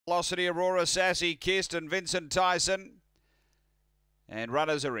Velocity Aurora, Sassy Kissed and Vincent Tyson. And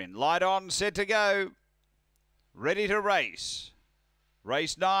runners are in. Light on, set to go. Ready to race.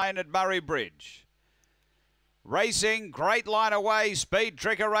 Race 9 at Murray-Bridge. Racing, great line away, speed,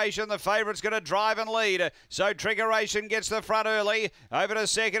 Trickeration, the favourite's going to drive and lead. So Trickeration gets the front early. Over to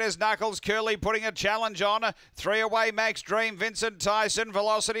second is Knuckles Curly putting a challenge on. 3 away, Max Dream, Vincent Tyson,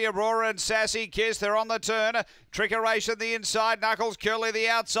 Velocity Aurora and Sassy Kiss. They're on the turn. Trickeration the inside, Knuckles Curly the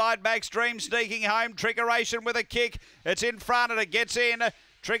outside, Max Dream sneaking home. Trickeration with a kick. It's in front and it gets in.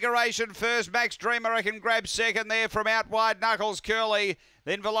 Trickeration first, Max Dream I reckon grabs second there from out wide, Knuckles Curly.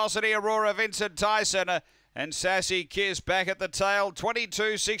 Then Velocity Aurora, Vincent Tyson. And Sassy Kiss back at the tail,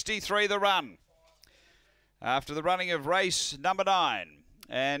 22.63 the run. After the running of race number 9.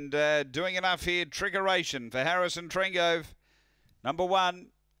 And doing enough here, Trickeration for Harrison Trengove. Number 1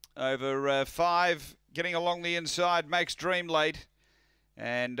 over 5, getting along the inside, Max Dream late.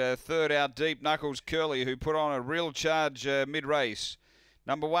 And third out deep, Knuckles Curly, who put on a real charge mid-race.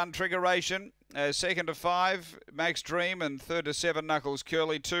 Number 1, Trickeration. Second to 5, Max Dream. And third to 7, Knuckles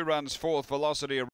Curly. 2 runs, fourth, Velocity